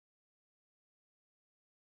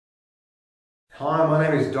Hi, my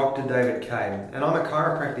name is Dr. David Kay, and I'm a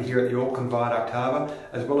chiropractor here at the Auckland Viaduct Harbour,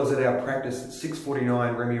 as well as at our practice at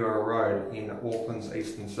 649 Remuera Road in Auckland's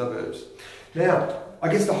eastern suburbs. Now,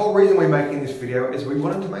 I guess the whole reason we're making this video is we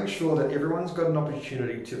wanted to make sure that everyone's got an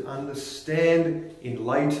opportunity to understand in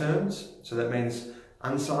lay terms, so that means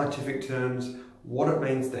unscientific terms, what it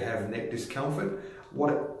means to have neck discomfort,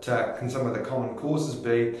 what can some of the common causes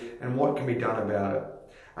be, and what can be done about it.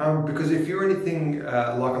 Because if you're anything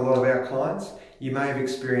like a lot of our clients, you may have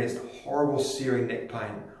experienced horrible searing neck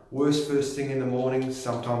pain. Worse first thing in the morning,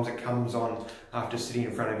 sometimes it comes on after sitting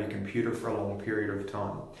in front of your computer for a long period of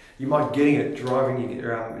time. You might get it driving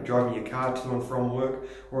your car to and from work,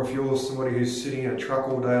 or if you're somebody who's sitting in a truck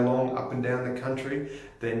all day long up and down the country,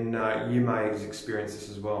 then you may experience this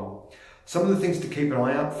as well. Some of the things to keep an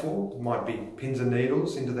eye out for might be pins and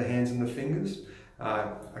needles into the hands and the fingers.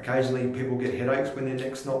 Occasionally people get headaches when their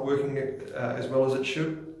neck's not working as well as it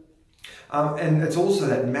should. And it's also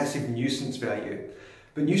that massive nuisance value.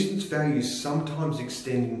 But nuisance values sometimes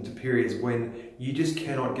extend into periods when you just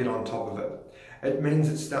cannot get on top of it. It means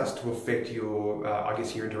it starts to affect your,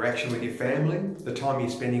 your interaction with your family, the time you're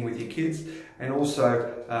spending with your kids, and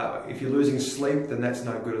also if you're losing sleep, then that's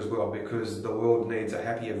no good as well, because the world needs a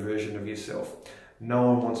happier version of yourself. No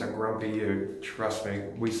one wants a grumpy you, trust me,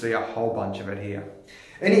 we see a whole bunch of it here.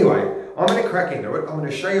 Anyway, I'm going to crack into it. I'm going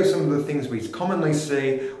to show you some of the things we commonly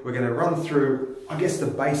see. We're going to run through,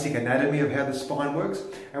 the basic anatomy of how the spine works,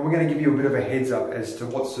 and we're going to give you a bit of a heads up as to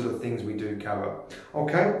what sort of things we do cover.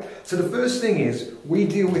 Okay, so the first thing is we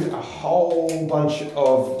deal with a whole bunch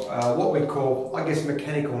of what we call,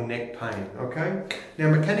 mechanical neck pain. Okay,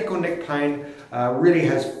 now mechanical neck pain really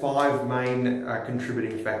has 5 main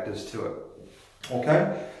contributing factors to it.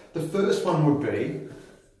 Okay, the first one would be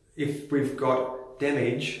if we've got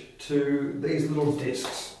damage to these little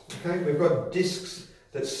discs. Okay, we've got discs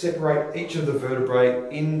that separate each of the vertebrae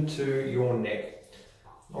into your neck.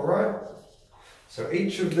 All right, so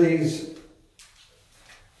each of these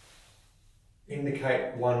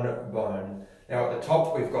indicate one bone. Now at the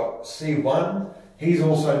top we've got C1. He's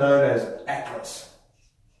also known as atlas.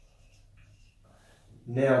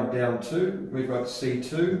 Now down 2 we've got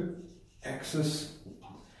C2, axis,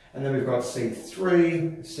 and then we've got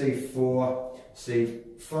C3, C4,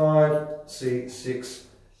 C5, C6,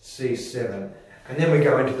 C7, and then we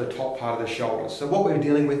go into the top part of the shoulders. So what we're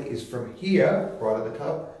dealing with is from here, right at the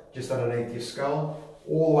top, just underneath your skull,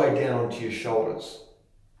 all the way down onto your shoulders.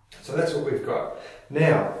 So that's what we've got.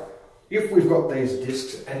 Now, if we've got these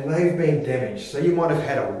discs and they've been damaged, so you might have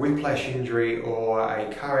had a whiplash injury or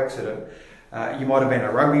a car accident, you might have been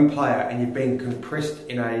a rugby player and you've been compressed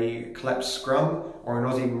in a collapsed scrum, or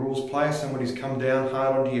an Aussie rules player, somebody's come down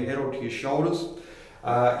hard onto your head or to your shoulders.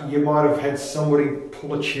 You might have had somebody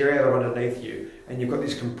pull a chair out of underneath you, and you've got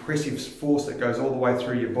this compressive force that goes all the way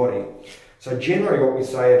through your body. So generally what we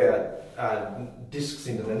say about discs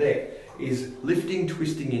into the neck is lifting,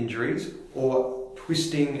 twisting injuries, or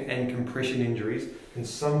twisting and compression injuries can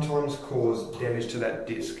sometimes cause damage to that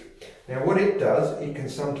disc. Now what it does, it can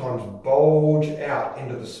sometimes bulge out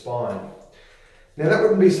into the spine. Now that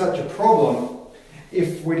wouldn't be such a problem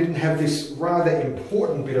if we didn't have this rather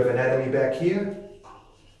important bit of anatomy back here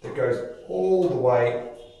that goes all the way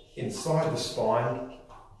inside the spine,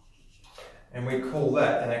 and we call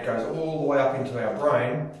that, and it goes all the way up into our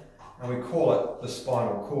brain, and we call it the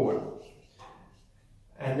spinal cord.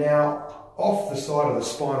 And now off the side of the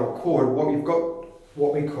spinal cord, we've got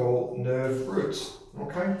what we call nerve roots.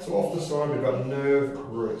 Okay, so off the side we've got nerve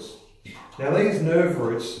roots. Now these nerve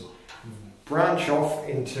roots branch off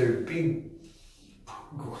into big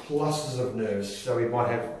clusters of nerves. So we might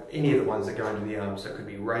have any of the ones that go into the arms. So it could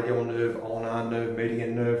be radial nerve, ulnar nerve,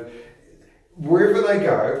 median nerve. Wherever they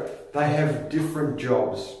go, they have different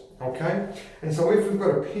jobs. Okay, and so if we've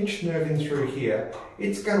got a pinched nerve in through here,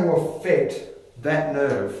 it's going to affect that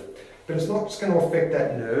nerve. But it's not just going to affect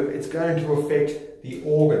that nerve, it's going to affect the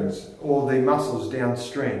organs or the muscles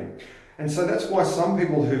downstream. And so that's why some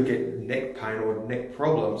people who get neck pain or neck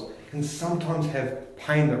problems can sometimes have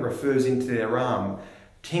pain that refers into their arm,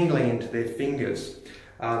 tingling into their fingers.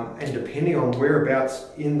 And depending on whereabouts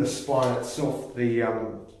in the spine itself the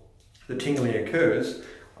tingling occurs,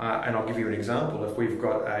 and I'll give you an example. If we've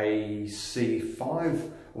got a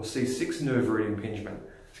C5 or C6 nerve root impingement,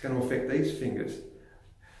 it's going to affect these fingers.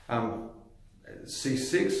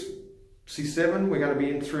 C6, C7, we're going to be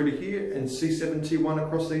in through to here, and C7, T1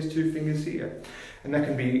 across these 2 fingers here. And that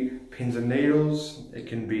can be pins and needles, it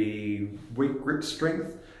can be weak grip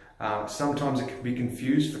strength, sometimes it can be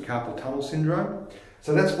confused for carpal tunnel syndrome.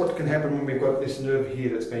 So that's what can happen when we've got this nerve here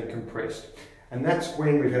that's been compressed. And that's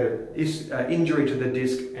when we've had an injury to the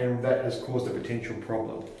disc and that has caused a potential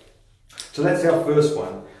problem. So that's our first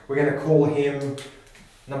one. We're going to call him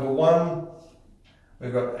number 1.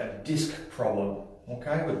 We've got a disc problem.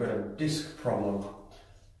 Okay, we've got a disc problem.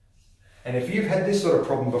 And if you've had this sort of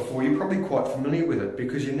problem before, you're probably quite familiar with it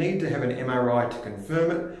because you need to have an MRI to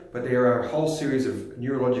confirm it, but there are a whole series of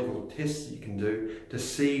neurological tests that you can do to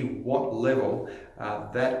see what level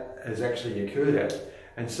that has actually occurred at.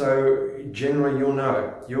 And so generally you'll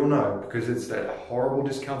know because it's that horrible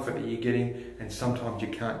discomfort that you're getting and sometimes you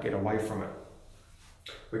can't get away from it.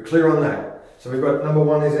 We're clear on that. So we've got number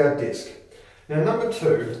 1 is our disc. Now number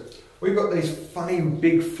 2, we've got these funny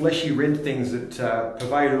big fleshy red things that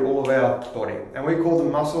pervade all of our body and we call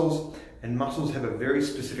them muscles, and muscles have a very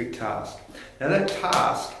specific task. Now that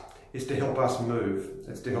task is to help us move.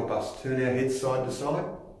 It's to help us turn our head side to side,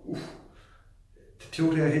 to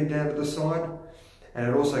tilt our head down to the side, and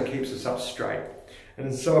it also keeps us up straight.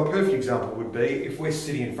 And so a perfect example would be if we're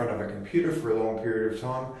sitting in front of a computer for a long period of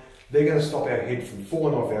time, they're going to stop our head from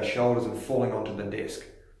falling off our shoulders and falling onto the desk.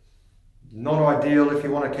 Not ideal if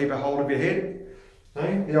you want to keep a hold of your head.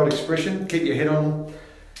 Eh? The old expression, keep your head on.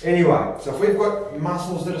 Anyway, so if we've got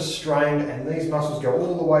muscles that are strained and these muscles go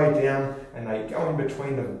all the way down and they go in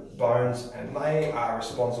between the bones and they are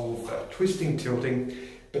responsible for twisting, tilting,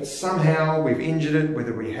 but somehow we've injured it,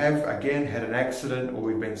 whether we have, again, had an accident or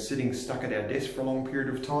we've been sitting stuck at our desk for a long period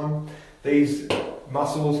of time, these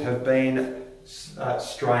muscles have been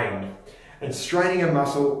strained. And straining a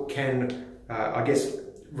muscle can,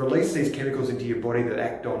 release these chemicals into your body that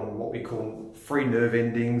act on what we call free nerve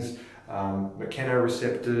endings,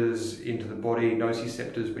 mechanoreceptors into the body,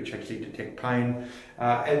 nociceptors which actually detect pain.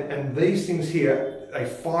 And these things here, they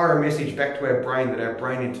fire a message back to our brain that our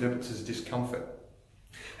brain interprets as discomfort.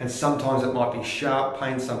 And sometimes it might be sharp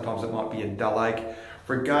pain, sometimes it might be a dull ache.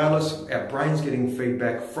 Regardless, our brain's getting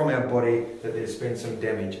feedback from our body that there's been some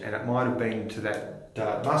damage and it might have been to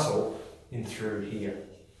that muscle in through here.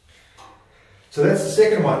 So that's the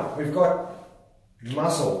second one. We've got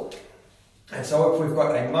muscle. And so if we've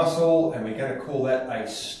got a muscle and we're going to call that a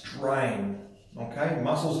strain, okay?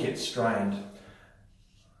 Muscles get strained.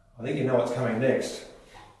 I think you know what's coming next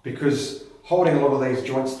because holding a lot of these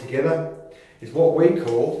joints together is what we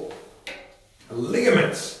call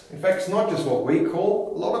ligaments. In fact, it's not just what we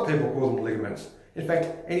call, a lot of people call them ligaments. In fact,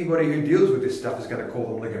 anybody who deals with this stuff is going to call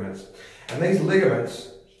them ligaments. And these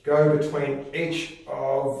ligaments go between each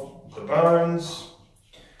of the bones.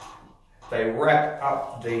 They wrap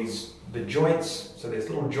up the joints. So there's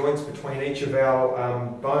little joints between each of our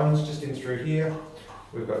bones, just in through here.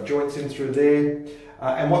 We've got joints in through there.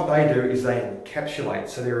 And what they do is they encapsulate.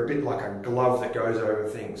 So they're a bit like a glove that goes over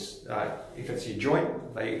things. If it's your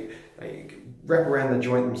joint, they wrap around the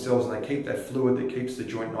joint themselves and they keep that fluid that keeps the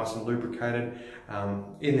joint nice and lubricated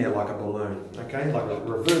in there like a balloon, okay, like a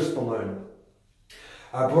reverse balloon.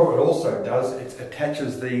 But what it also does, it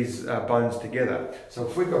attaches these bones together. So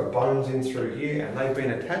if we've got bones in through here and they've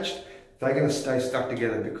been attached, they're going to stay stuck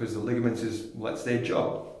together because the ligaments well, that's their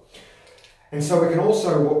job. And so we can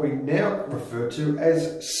also, what we now refer to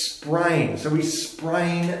as sprain. So we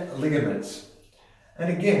sprain ligaments.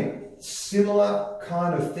 And again, similar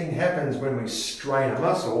kind of thing happens when we strain a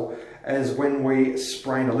muscle as when we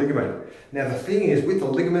sprain a ligament. Now the thing is, with the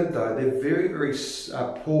ligament though, they're very, very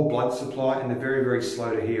poor blood supply and they're very, very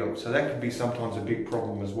slow to heal. So that can be sometimes a big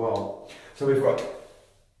problem as well. So we've got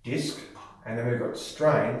disc, and then we've got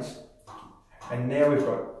strains, and now we've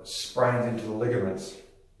got sprains into the ligaments.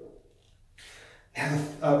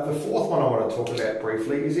 Now the fourth one I want to talk about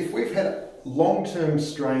briefly is if we've had long-term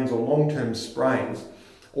strains or long-term sprains,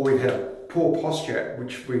 or we've had a poor posture,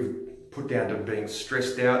 which we've put down to being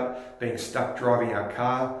stressed out, being stuck driving our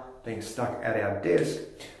car, being stuck at our desk,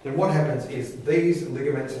 then what happens is these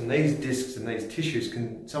ligaments and these discs and these tissues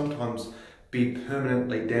can sometimes be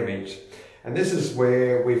permanently damaged. And this is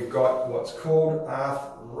where we've got what's called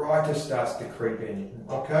arthritis starts to creep in,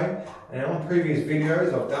 okay? And on previous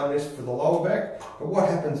videos I've done this for the lower back, but what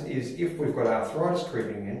happens is if we've got arthritis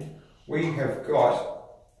creeping in, we have got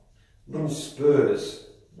little spurs,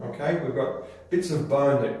 okay? We've got bits of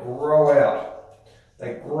bone that grow out.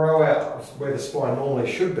 They grow out where the spine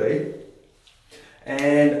normally should be,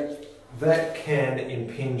 and that can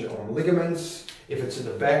impinge on ligaments. If it's at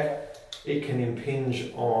the back, it can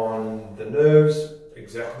impinge on the nerves,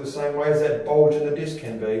 exactly the same way as that bulge in the disc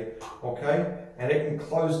can be, okay? And it can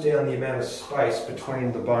close down the amount of space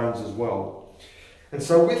between the bones as well. And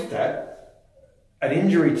so with that, an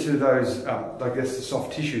injury to those, the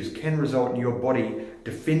soft tissues can result in your body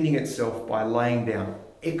defending itself by laying down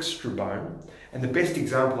extra bone. And the best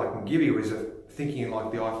example I can give you is thinking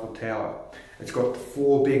like the Eiffel Tower. It's got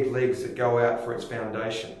 4 big legs that go out for its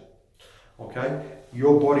foundation. Okay?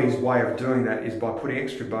 Your body's way of doing that is by putting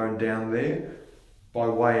extra bone down there by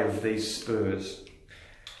way of these spurs.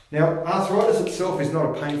 Now, arthritis itself is not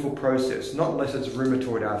a painful process, not unless it's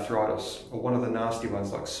rheumatoid arthritis or one of the nasty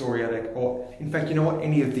ones like psoriatic, or in fact, you know what,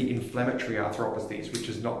 any of the inflammatory arthropathies, which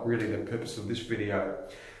is not really the purpose of this video.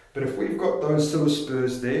 But if we've got those sort of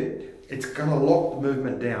spurs there, it's going to lock the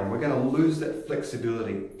movement down. We're going to lose that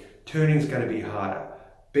flexibility. Turning's going to be harder.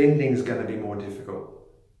 Bending's going to be more difficult.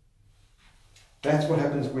 That's what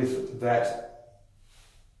happens with that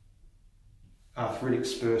arthritic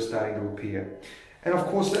spur starting to appear. And of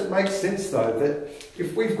course that makes sense though, that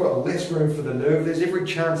if we've got less room for the nerve, there's every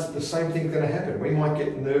chance that the same thing's going to happen. We might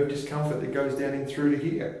get nerve discomfort that goes down in through to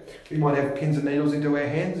here. We might have pins and needles into our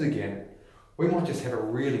hands again. We might just have a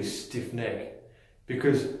really stiff neck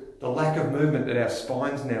because the lack of movement that our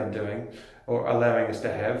spine's now doing or allowing us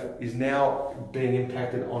to have is now being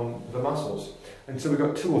impacted on the muscles. And so we've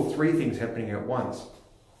got 2 or 3 things happening at once.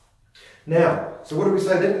 Now, so what do we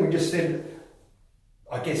say then? We just said,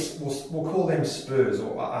 I guess we'll call them spurs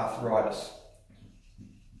or arthritis.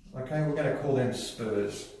 Okay, we're going to call them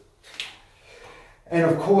spurs. And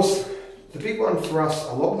of course, the big one for us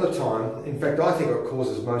a lot of the time, in fact I think what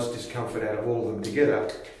causes most discomfort out of all of them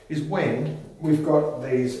together, is when we've got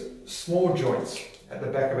these small joints at the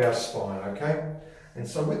back of our spine, okay? And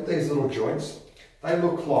so with these little joints, they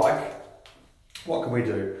look like, what can we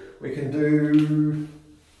do?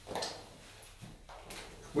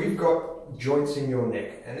 We've got joints in your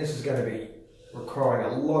neck, and this is going to be requiring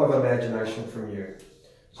a lot of imagination from you.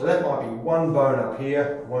 So that might be one bone up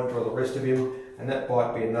here, I won't draw the rest of him, and that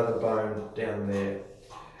might be another bone down there.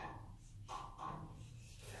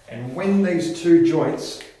 And when these 2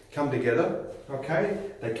 joints come together, okay,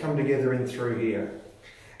 they come together in through here.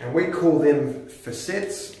 And we call them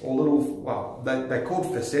facets, or little, well, they're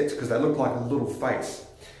called facets because they look like a little face.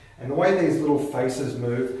 And the way these little faces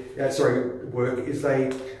work is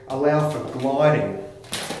they allow for gliding,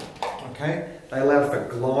 okay? They allow for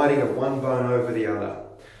gliding of one bone over the other.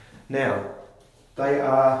 Now, they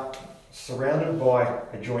are surrounded by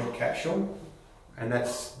a joint capsule, and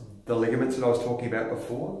that's the ligaments that I was talking about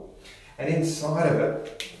before. And inside of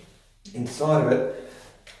it,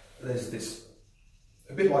 there's this,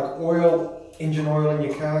 a bit like oil, engine oil in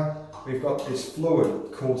your car, we've got this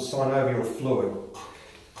fluid called synovial fluid.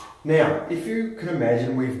 Now, if you can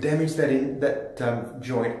imagine, we've damaged that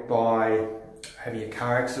joint by having a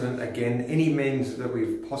car accident, again, any means that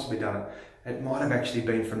we've possibly done it. It might have actually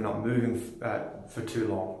been from not moving for too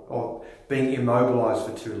long, or being immobilized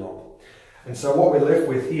for too long. And so what we're left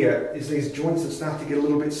with here is these joints that start to get a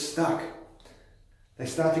little bit stuck. They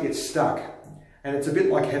start to get stuck. And it's a bit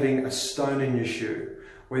like having a stone in your shoe,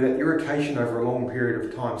 where that irritation over a long period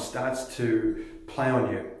of time starts to play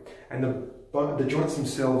on you. And the joints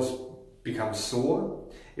themselves become sore.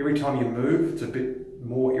 Every time you move, it's a bit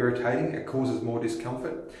more irritating. It causes more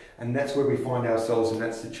discomfort. And that's where we find ourselves in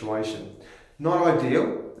that situation. Not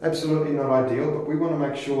ideal, absolutely not ideal, but we want to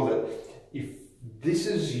make sure that if this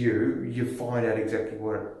is you, you find out exactly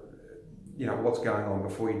what's going on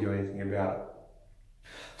before you do anything about it.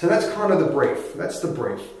 So that's kind of the brief. That's the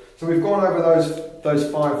brief. So we've gone over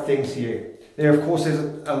those 5 things here. Now, of course, there's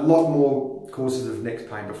a lot more causes of neck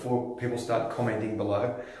pain before people start commenting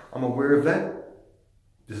below. I'm aware of that.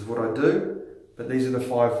 This is what I do, but these are the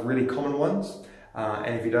 5 really common ones.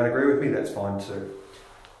 And if you don't agree with me, that's fine too.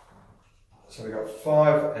 So we got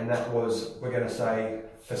 5, and that was, we're going to say,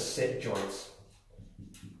 facet joints.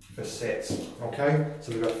 Facets, okay?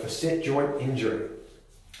 So we've got facet joint injury.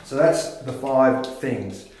 So that's the 5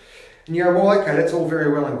 things. And you go, well, okay, that's all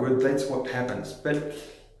very well and good. That's what happens. But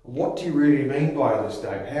what do you really mean by this,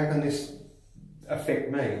 Dave? How can this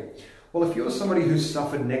affect me? Well, if you're somebody who's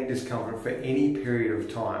suffered neck discomfort for any period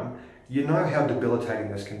of time, you know how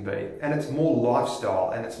debilitating this can be. And it's more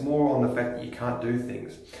lifestyle, and it's more on the fact that you can't do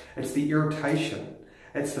things. It's the irritation.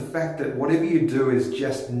 It's the fact that whatever you do is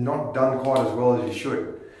just not done quite as well as you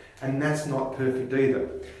should. And that's not perfect either.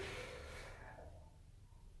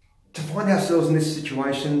 To find ourselves in this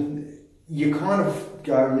situation, you kind of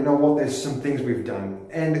go, you know what, there's some things we've done.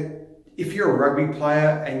 And if you're a rugby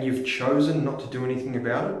player and you've chosen not to do anything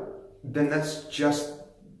about it, then that's just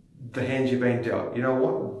the hand you've been dealt. You know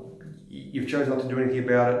what? You've chosen not to do anything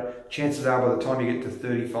about it. Chances are by the time you get to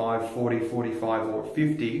 35, 40, 45 or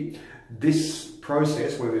 50, this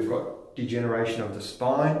process where we've got degeneration of the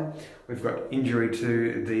spine, we've got injury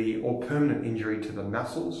to or permanent injury to the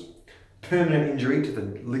muscles, permanent injury to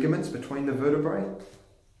the ligaments between the vertebrae,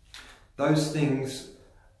 those things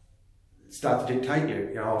start to dictate you.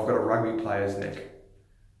 You know, I've got a rugby player's neck.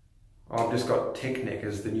 I've just got tech neck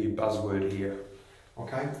as the new buzzword here.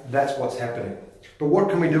 Okay, that's what's happening. But what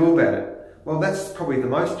can we do about it? Well, that's probably the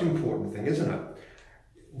most important thing, isn't it?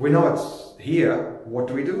 We know it's here, what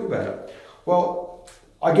do we do about it? Well,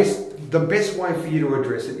 I guess the best way for you to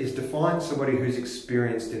address it is to find somebody who's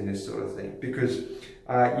experienced in this sort of thing, because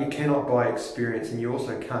you cannot buy experience, and you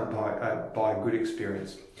also can't buy good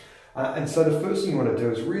experience. And so the first thing you want to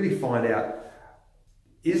do is really find out,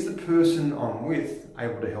 is the person I'm with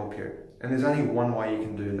able to help you? And there's only one way you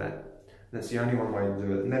can do that. And that's the only one way to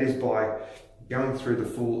do it, and that is by going through the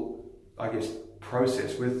full, I guess,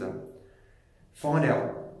 process with them. Find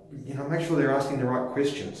out, make sure they're asking the right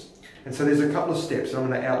questions. And so there's a couple of steps, and I'm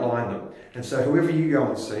going to outline them. And so whoever you go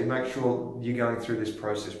and see, make sure you're going through this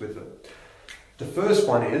process with them. The first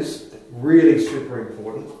one is, really super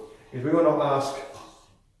important, is we want to ask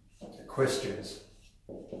questions.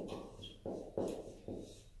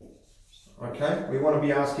 Okay, we want to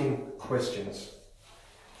be asking questions.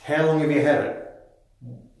 How long have you had it?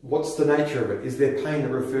 What's the nature of it? Is there pain that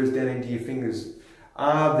refers down into your fingers?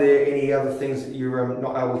 Are there any other things that you're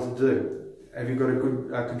not able to do? Have you got a good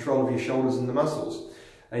control of your shoulders and the muscles?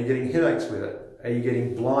 Are you getting headaches with it? Are you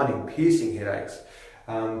getting blinding, piercing headaches?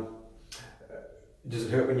 Does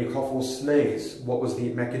it hurt when you cough or sneeze? What was the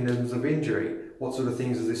mechanisms of injury? What sort of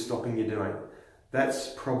things is this stopping you doing?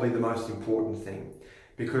 That's probably the most important thing,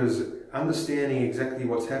 because understanding exactly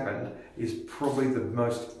what's happened is probably the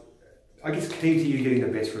most, I guess, key to you getting the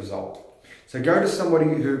best result. So go to somebody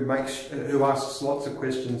who asks lots of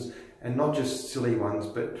questions, and not just silly ones,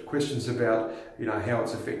 but questions about, how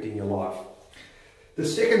it's affecting your life. The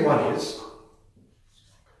second one is,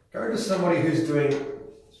 go to somebody who's doing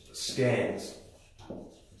scans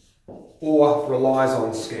or relies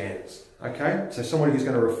on scans. Okay, so somebody who's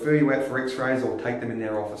going to refer you out for x-rays or take them in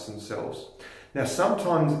their office themselves. Now,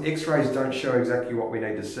 sometimes x-rays don't show exactly what we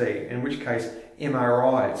need to see, in which case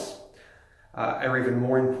MRIs are even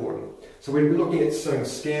more important. So we've been looking at some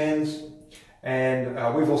scans, and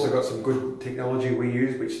we've also got some good technology we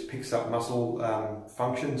use which picks up muscle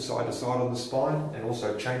function side to side on the spine, and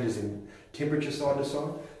also changes in temperature side to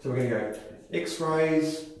side. So we're going to go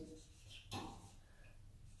x-rays,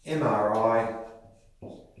 MRI,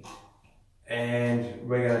 and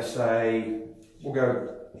we're going to say, we'll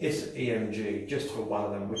go SEMG just for one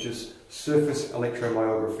of them, which is surface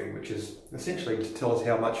electromyography, which is essentially to tell us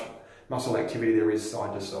how much muscle activity there is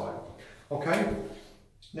side to side. Okay,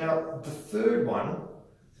 now the third one,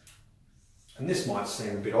 and this might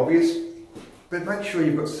seem a bit obvious, but make sure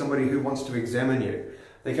you've got somebody who wants to examine you.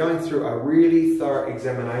 They're going through a really thorough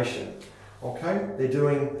examination. Okay, they're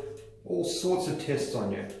doing all sorts of tests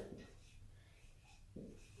on you.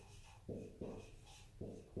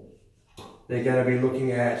 They're going to be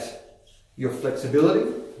looking at your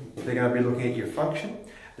flexibility. They're going to be looking at your function.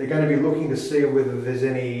 They're going to be looking to see whether there's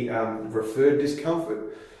any referred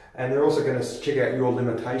discomfort. And they're also going to check out your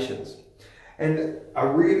limitations. And a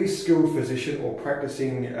really skilled physician or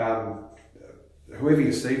practicing, whoever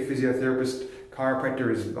you see, physiotherapist,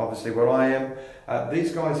 chiropractor is obviously what I am.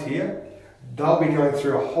 These guys here, they'll be going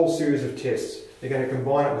through a whole series of tests. They're going to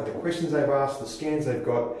combine it with the questions they've asked, the scans they've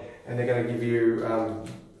got, and they're going to give you,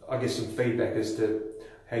 I guess, some feedback as to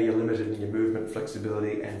how you're limited in your movement,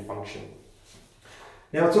 flexibility and function.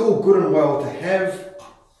 Now, it's all good and well to have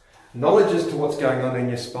knowledge as to what's going on in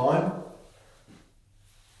your spine,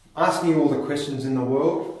 asking you all the questions in the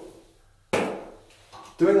world,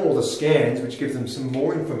 doing all the scans, which gives them some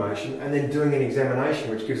more information, and then doing an examination,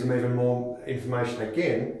 which gives them even more information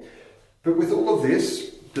again. But with all of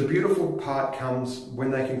this, the beautiful part comes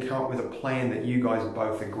when they can come up with a plan that you guys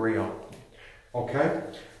both agree on. Okay?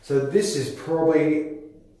 So this is probably,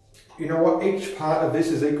 you know what, each part of this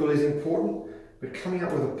is equally as important, but coming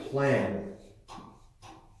up with a plan.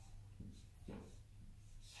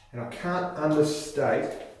 And I can't overstate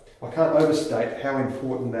how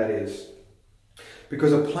important that is.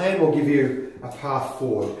 Because a plan will give you a path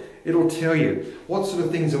forward. It'll tell you what sort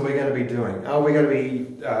of things are we going to be doing. Are we going to be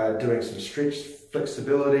doing some stretch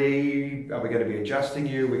flexibility? Are we going to be adjusting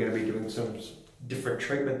you? We're going to be doing some different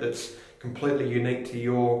treatment that's completely unique to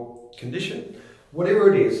your condition.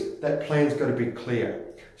 Whatever it is, that plan's got to be clear.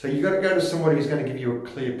 So you've got to go to somebody who's going to give you a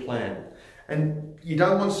clear plan. And you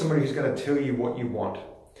don't want somebody who's going to tell you what you want.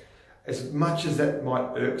 As much as that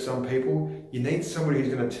might irk some people, you need somebody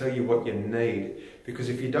who's going to tell you what you need. Because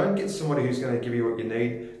if you don't get somebody who's going to give you what you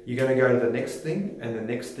need, you're going to go to the next thing, and the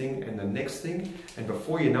next thing, and the next thing. And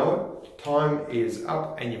before you know it, time is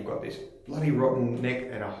up and you've got this bloody rotten neck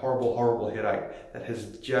and a horrible, horrible headache that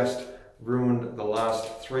has just ruined the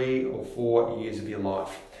last 3 or 4 years of your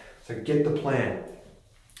life. So get the plan.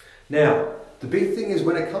 Now, The big thing is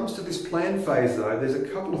when it comes to this plan phase though, there's a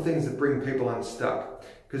couple of things that bring people unstuck,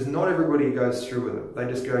 because not everybody goes through with it. They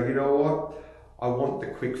just go, you know what? I want the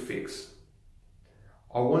quick fix.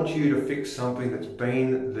 I want you to fix something that's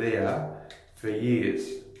been there for years.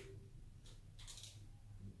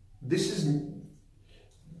 It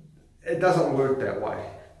doesn't work that way,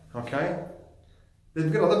 okay?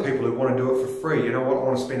 There's got other people who want to do it for free. You know what? I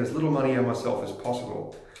want to spend as little money on myself as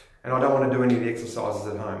possible, and I don't want to do any of the exercises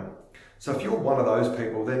at home. So if you're one of those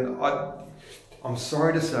people, then I'm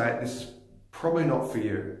sorry to say it, this is probably not for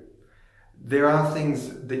you. There are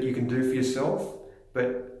things that you can do for yourself,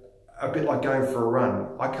 but a bit like going for a run.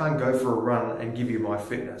 I can't go for a run and give you my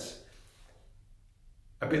fitness.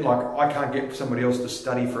 A bit like I can't get somebody else to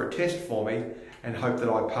study for a test for me and hope that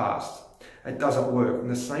I passed. It doesn't work.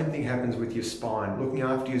 And the same thing happens with your spine, looking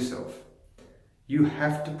after yourself. You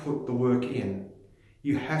have to put the work in.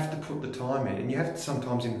 You have to put the time in, and you have to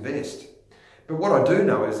sometimes invest. But what I do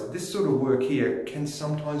know is this sort of work here can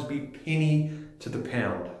sometimes be penny to the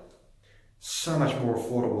pound. So much more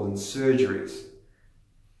affordable than surgeries.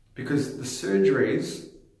 Because the surgeries,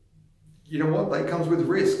 you know what, they comes with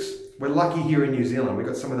risks. We're lucky here in New Zealand, we've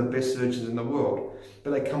got some of the best surgeons in the world, but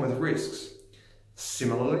they come with risks.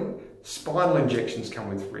 Similarly, spinal injections come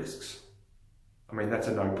with risks. I mean, that's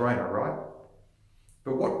a no-brainer, right?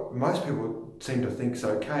 But what most people seem to think is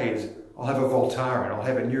okay is, I'll have a Voltaren, I'll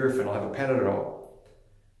have a Nurofen, I'll have a Panadol.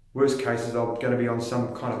 Worst case is I'm going to be on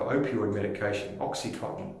some kind of opioid medication,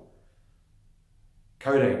 Oxycontin.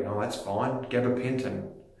 Codeine, oh that's fine,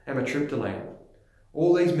 gabapentin, amitriptyline.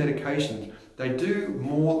 All these medications, they do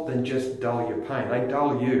more than just dull your pain. They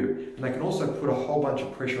dull you, and they can also put a whole bunch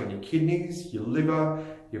of pressure on your kidneys, your liver,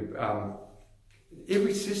 your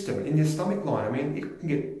every system in your stomach line. I mean, it can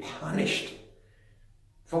get punished.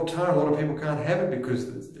 Voltaren, a lot of people can't have it because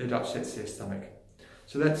it upsets their stomach.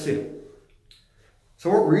 So that's it. So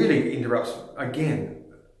what really interrupts, again,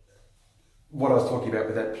 what I was talking about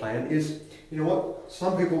with that plan is, you know what,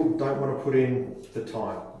 some people don't want to put in the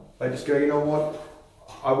time. They just go, you know what,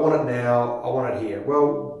 I want it now, I want it here.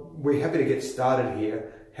 Well, we're happy to get started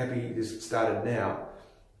here, happy to get started now,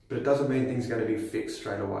 but it doesn't mean things are going to be fixed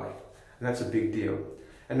straight away. And that's a big deal.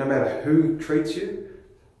 And no matter who treats you,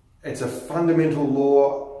 it's a fundamental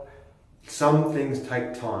law. Some things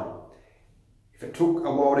take time. If it took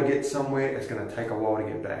a while to get somewhere, it's going to take a while to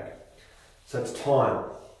get back. So it's time.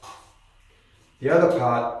 The other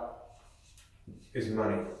part is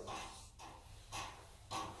money.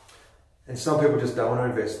 And some people just don't want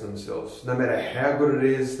to invest in themselves. No matter how good it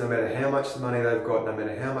is, no matter how much money they've got, no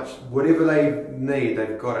matter how much, whatever they need,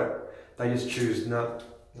 they've got it. They just choose, no,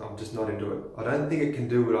 I'm just not into it. I don't think it can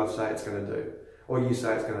do what I say it's going to do, or you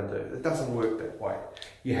say it's going to do. It doesn't work that way.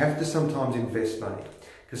 You have to sometimes invest money,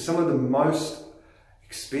 because some of the most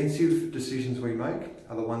expensive decisions we make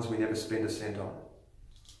are the ones we never spend a cent on.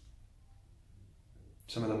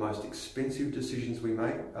 Some of the most expensive decisions we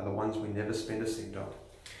make are the ones we never spend a cent on.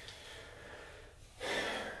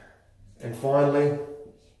 And finally,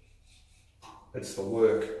 it's the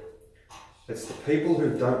work. It's the people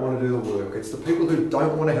who don't want to do the work. It's the people who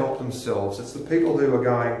don't want to help themselves. It's the people who are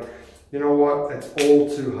going, you know what, it's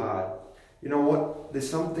all too hard. You know what, there's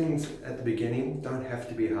some things at the beginning don't have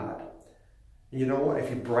to be hard. And you know what,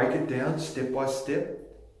 if you break it down step by step,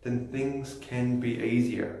 then things can be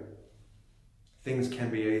easier. Things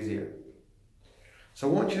can be easier. So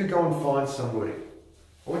I want you to go and find somebody.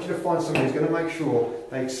 I want you to find somebody who's going to make sure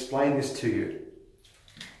they explain this to you.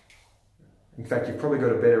 In fact, you've probably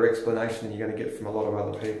got a better explanation than you're going to get from a lot of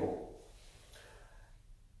other people.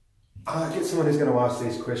 Get someone who's going to ask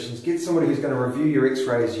these questions. Get somebody who's going to review your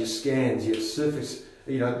x-rays, your scans, your surface,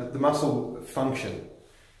 you know, the muscle function.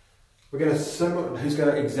 We're going to someone who's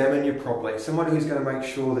going to examine you properly. Someone who's going to make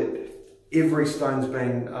sure that every stone's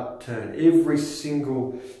been upturned. Every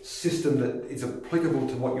single system that is applicable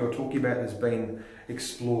to what you're talking about has been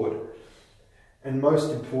explored. And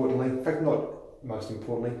most importantly, in fact not most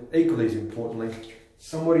importantly, equally as importantly,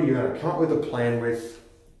 somebody you're going to come up with a plan with.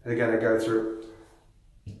 They're going to go through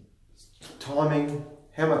timing,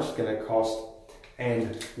 how much it's going to cost,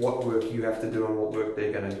 and what work you have to do and what work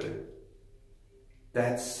they're going to do.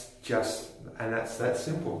 That's just, and that's that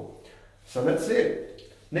simple. So that's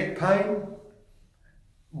it. Neck pain,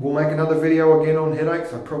 we'll make another video again on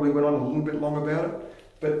headaches. I probably went on a little bit long about it,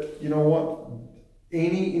 but you know what?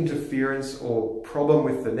 Any interference or problem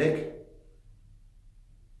with the neck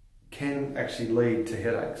can actually lead to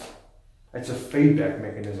headaches. It's a feedback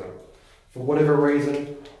mechanism. For whatever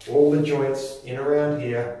reason, all the joints in around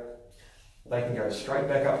here, they can go straight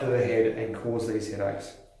back up to the head and cause these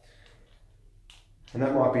headaches. And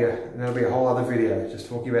that'll be a whole other video, just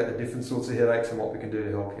talking about the different sorts of headaches and what we can do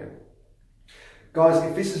to help you. Guys,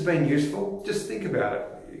 if this has been useful, just think about it.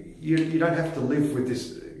 You don't have to live with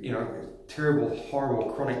this, terrible,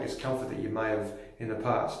 horrible chronic discomfort that you may have in the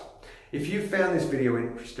past. If you found this video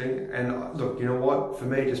interesting, and look, you know what, for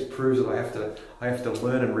me it just proves that I have to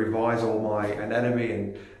learn and revise all my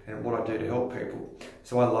anatomy and what I do to help people.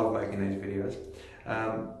 So I love making these videos.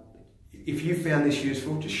 If you found this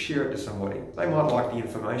useful, just share it to somebody. They might like the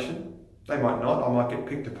information, they might not. I might get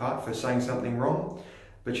picked apart for saying something wrong,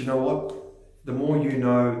 but you know what? The more you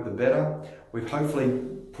know, the better. We've hopefully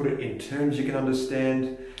put it in terms you can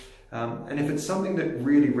understand. And if it's something that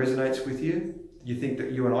really resonates with you, you think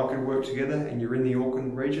that you and I could work together and you're in the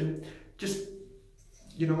Auckland region, just,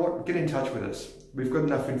 you know what, get in touch with us. We've got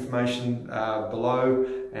enough information below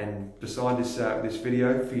and beside this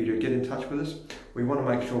video for you to get in touch with us. We want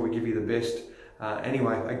to make sure we give you the best.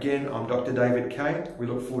 Anyway, again, I'm Dr. David Kay. We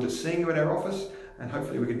look forward to seeing you at our office, and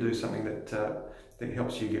hopefully we can do something that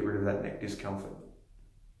helps you get rid of that neck discomfort.